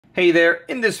Hey there,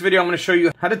 in this video I'm going to show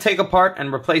you how to take apart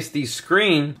and replace the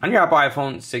screen on your Apple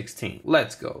iPhone 16.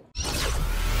 Let's go.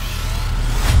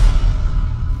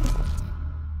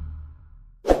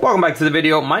 Welcome back to the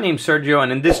video. My name's Sergio,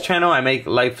 and in this channel I make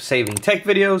life-saving tech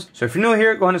videos. So if you're new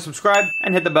here, go ahead and subscribe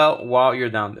and hit the bell while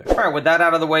you're down there. Alright, with that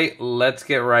out of the way, let's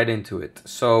get right into it.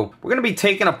 So we're going to be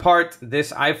taking apart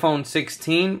this iPhone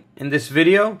 16 in this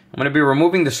video. I'm going to be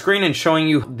removing the screen and showing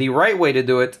you the right way to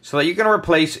do it so that you can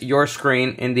replace your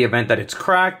screen in the event that it's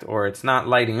cracked or it's not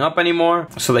lighting up anymore,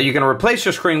 so that you can replace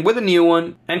your screen with a new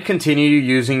one and continue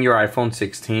using your iPhone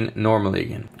 16 normally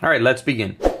again. Alright, let's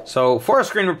begin. So for a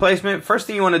screen replacement, first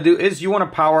thing you want to do is you want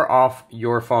to power off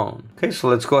your phone. Okay, so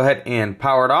let's go ahead and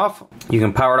power it off. You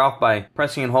can power it off by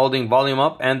pressing and holding volume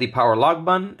up and the power lock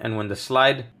button, and when the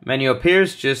slide menu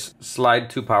appears, just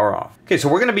slide to power off. Okay, so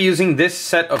we're going to be using this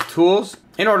set of tools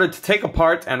in order to take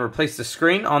apart and replace the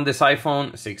screen on this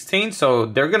iPhone 16. So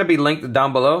they're going to be linked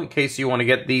down below in case you want to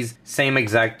get these same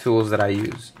exact tools that I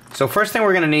use. So first thing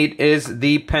we're going to need is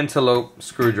the pentalobe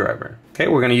screwdriver. Okay,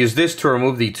 we're going to use this to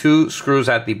remove the two screws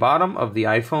at the bottom of the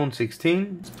iPhone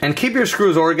 16. And keep your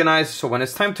screws organized so when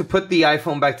it's time to put the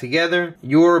iPhone back together,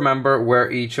 you will remember where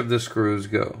each of the screws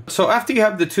go. So after you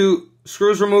have the two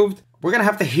screws removed, we're going to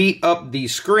have to heat up the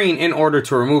screen in order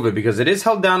to remove it because it is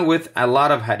held down with a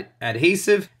lot of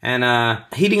adhesive, and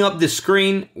heating up the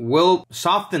screen will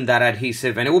soften that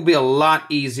adhesive and it will be a lot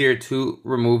easier to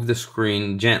remove the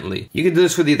screen gently. You can do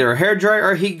this with either a hairdryer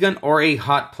or a heat gun or a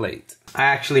hot plate. I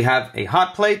actually have a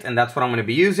hot plate and that's what I'm going to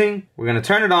be using. We're going to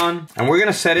turn it on and we're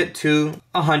going to set it to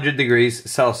 100 degrees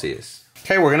Celsius.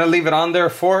 Okay, we're going to leave it on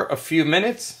there for a few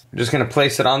minutes. I'm just going to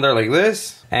place it on there like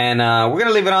this. And we're going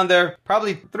to leave it on there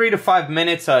probably 3 to 5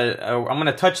 minutes. I'm going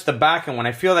to touch the back, and when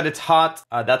I feel that it's hot,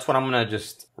 that's when I'm going to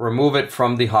just remove it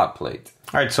from the hot plate.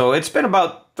 All right, so it's been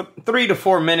about 3 to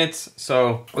 4 minutes.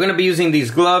 So we're going to be using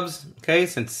these gloves, okay,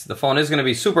 since the phone is going to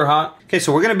be super hot. Okay,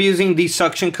 so we're going to be using the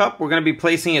suction cup. We're going to be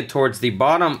placing it towards the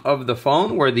bottom of the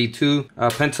phone where the two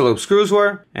pentalobe screws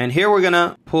were. And here we're going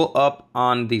to pull up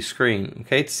on the screen,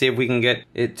 okay, to see if we can get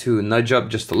it to nudge up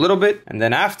just a little bit. And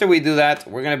then after we do that,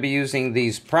 we're going to be using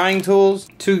these prying tools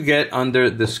to get under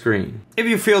the screen. If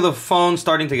you feel the phone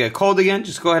starting to get cold again,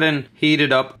 just go ahead and heat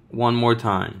it up one more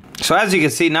time. So as you can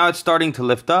see, now it's starting to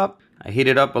lift up. I heat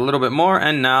it up a little bit more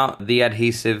and now the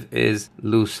adhesive is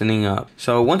loosening up.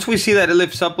 So once we see that it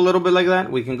lifts up a little bit like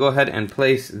that, we can go ahead and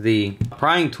place the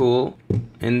prying tool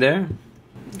in there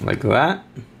like that.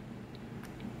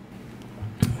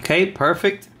 Okay,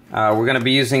 perfect. We're going to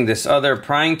be using this other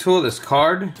prying tool, this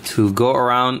card, to go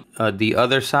around the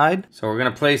other side. So we're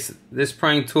going to place this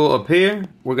prying tool up here.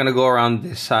 We're going to go around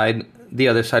this side, the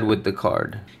other side with the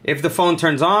card. If the phone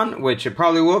turns on, which it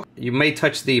probably will, you may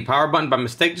touch the power button by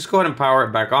mistake. Just go ahead and power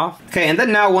it back off. Okay, and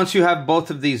then now once you have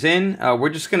both of these in, we're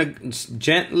just going to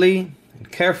gently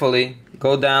and carefully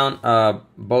go down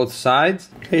both sides.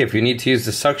 Okay, if you need to use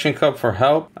the suction cup for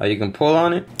help, you can pull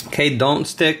on it. Okay, don't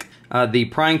stick the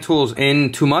prying tools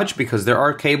in too much because there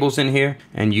are cables in here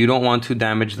and you don't want to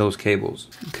damage those cables.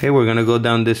 Okay, we're going to go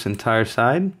down this entire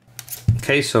side.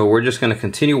 Okay, so we're just going to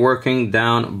continue working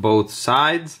down both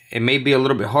sides. It may be a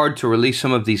little bit hard to release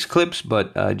some of these clips,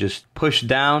 but just push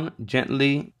down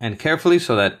gently and carefully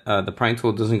so that the prying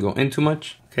tool doesn't go in too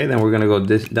much. Okay, then we're going to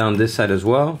go down this side as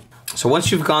well. So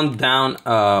once you've gone down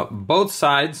both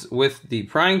sides with the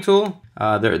prying tool,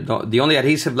 the only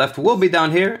adhesive left will be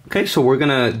down here. Okay, so we're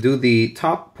going to do the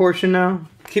top portion now.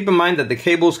 Keep in mind that the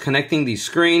cables connecting the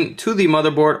screen to the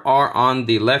motherboard are on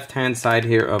the left-hand side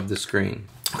here of the screen.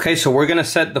 Okay, so we're going to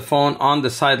set the phone on the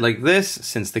side like this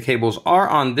since the cables are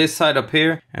on this side up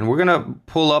here, and we're going to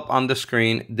pull up on the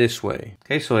screen this way.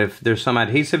 Okay, so if there's some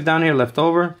adhesive down here left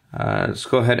over, let's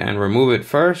go ahead and remove it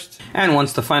first. And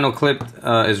once the final clip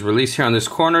is released here on this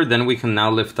corner, then we can now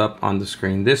lift up on the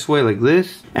screen this way like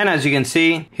this. And as you can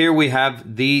see, here we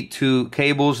have the two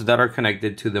cables that are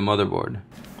connected to the motherboard.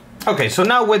 Okay, so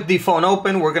now with the phone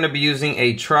open, we're going to be using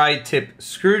a tri-tip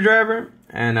screwdriver.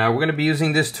 And we're going to be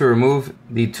using this to remove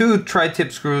the two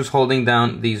tri-tip screws holding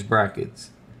down these brackets.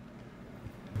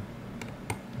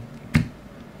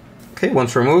 Okay,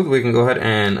 once removed, we can go ahead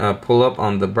and pull up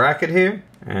on the bracket here.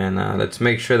 And let's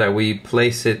make sure that we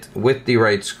place it with the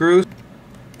right screws.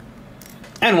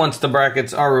 And once the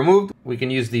brackets are removed, we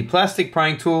can use the plastic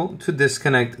prying tool to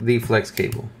disconnect the flex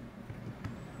cable.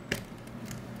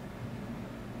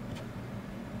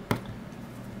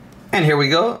 And here we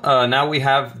go. Now we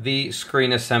have the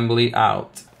screen assembly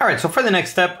out. All right, so for the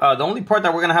next step, the only part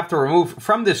that we're gonna have to remove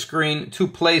from this screen to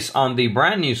place on the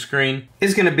brand new screen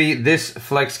is gonna be this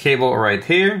flex cable right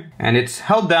here. And it's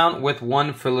held down with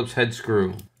one Phillips head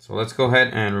screw. So let's go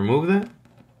ahead and remove that.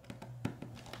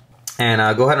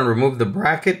 And go ahead and remove the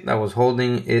bracket that was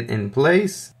holding it in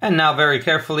place. And now very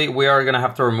carefully, we are gonna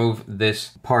have to remove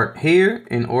this part here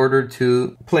in order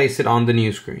to place it on the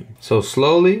new screen. So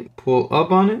slowly pull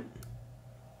up on it.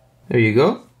 There you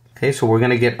go. Okay, so we're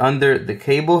gonna get under the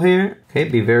cable here. Okay,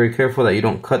 be very careful that you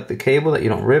don't cut the cable, that you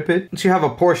don't rip it. Once you have a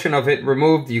portion of it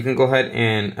removed, you can go ahead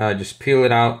and just peel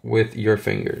it out with your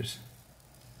fingers.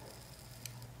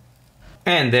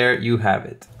 And there you have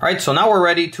it. All right, so now we're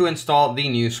ready to install the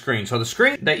new screen. So the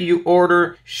screen that you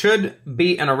order should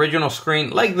be an original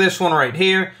screen like this one right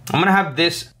here. I'm gonna have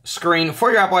this screen for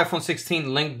your Apple iPhone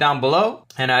 16 linked down below.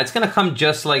 And it's gonna come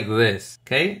just like this,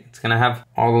 okay? It's gonna have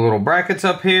all the little brackets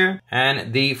up here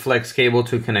and the flex cable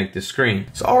to connect the screen.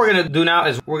 So all we're gonna do now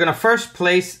is we're gonna first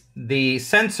place the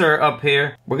sensor up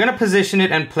here. We're gonna position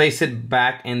it and place it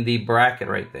back in the bracket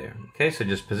right there. Okay, so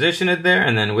just position it there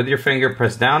and then with your finger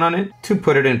press down on it to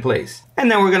put it in place. And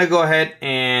then we're gonna go ahead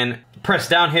and press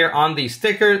down here on the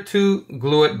sticker to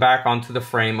glue it back onto the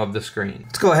frame of the screen.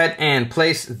 Let's go ahead and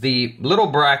place the little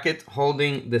bracket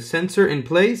holding the sensor in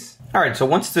place. All right, so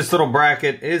once this little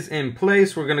bracket is in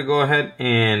place, we're gonna go ahead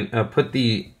and put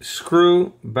the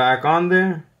screw back on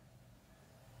there.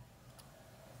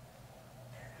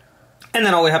 And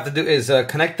then all we have to do is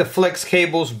connect the flex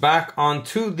cables back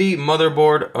onto the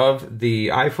motherboard of the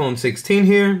iPhone 16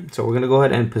 here. So we're gonna go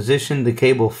ahead and position the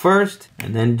cable first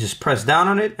and then just press down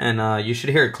on it and you should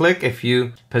hear a click if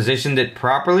you positioned it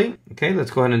properly. Okay,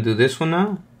 let's go ahead and do this one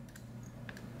now.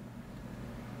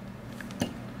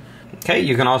 Okay,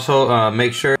 you can also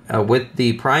make sure with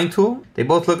the prying tool, they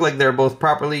both look like they're both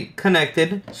properly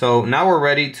connected. So now we're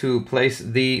ready to place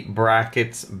the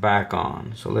brackets back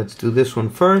on. So let's do this one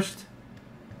first.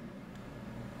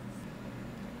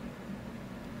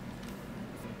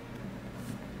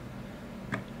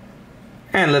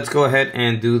 And let's go ahead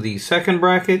and do the second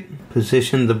bracket.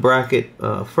 Position the bracket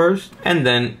first and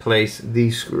then place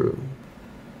the screw.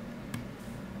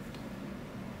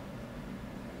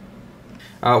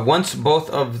 Once both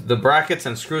of the brackets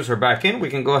and screws are back in, we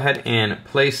can go ahead and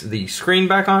place the screen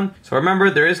back on. So remember,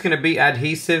 there is going to be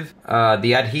adhesive.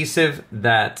 The adhesive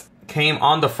that came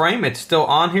on the frame, it's still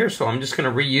on here, so I'm just going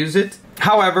to reuse it.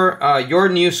 However, your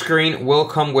new screen will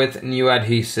come with new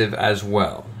adhesive as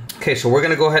well. Okay, so we're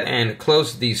gonna go ahead and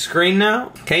close the screen now.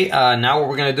 Okay, now what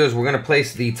we're gonna do is we're gonna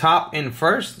place the top in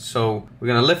first. So we're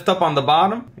gonna lift up on the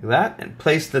bottom, like that, and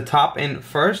place the top in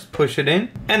first, push it in.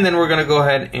 And then we're gonna go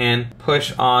ahead and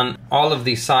push on all of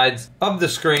the sides of the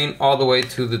screen all the way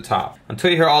to the top until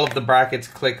you hear all of the brackets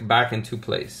click back into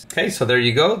place. Okay, so there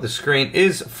you go. The screen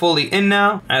is fully in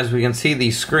now. As we can see, the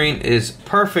screen is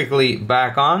perfectly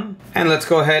back on. And let's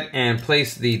go ahead and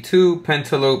place the two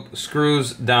pentaloop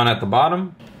screws down at the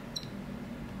bottom.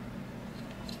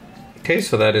 Okay,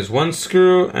 so that is one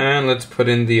screw, and let's put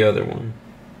in the other one.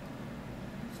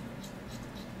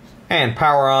 And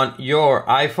power on your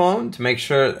iPhone to make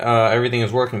sure everything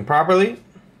is working properly.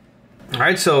 All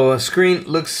right, so screen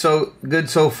looks so good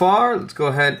so far. Let's go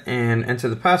ahead and enter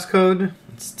the passcode.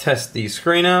 Let's test the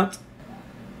screen out.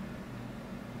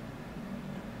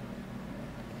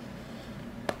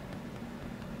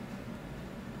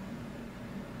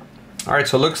 All right,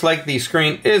 so it looks like the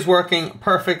screen is working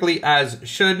perfectly as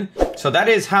should. So that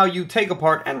is how you take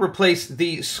apart and replace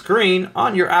the screen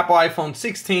on your Apple iPhone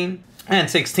 16 and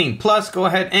 16 Plus. Go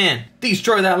ahead and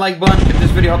destroy that like button if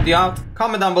this video helped you out.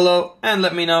 Comment down below and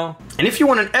let me know. And if you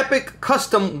want an epic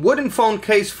custom wooden phone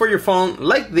case for your phone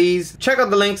like these, check out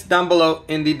the links down below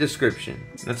in the description.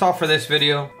 That's all for this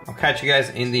video. I'll catch you guys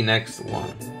in the next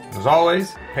one. As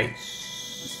always, peace.